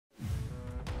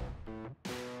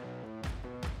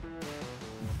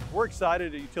We're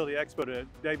excited at Utility Expo to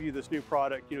debut this new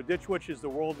product. Ditch Witch is the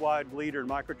worldwide leader in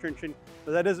microtrenching,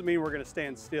 but that doesn't mean we're going to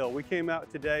stand still. We came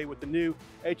out today with the new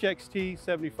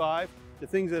HXT75. The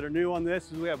things that are new on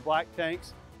this is we have black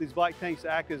tanks. These black tanks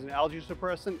act as an algae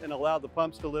suppressant and allow the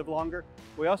pumps to live longer.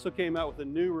 We also came out with a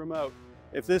new remote.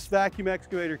 If this vacuum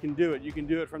excavator can do it, you can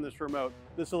do it from this remote.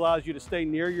 This allows you to stay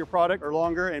near your product or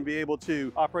longer and be able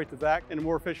to operate the vac in a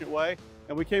more efficient way.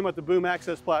 And we came with the boom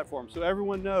access platform, so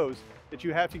everyone knows that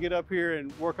you have to get up here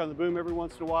and work on the boom every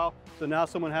once in a while. So now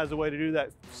someone has a way to do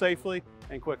that safely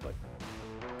and quickly.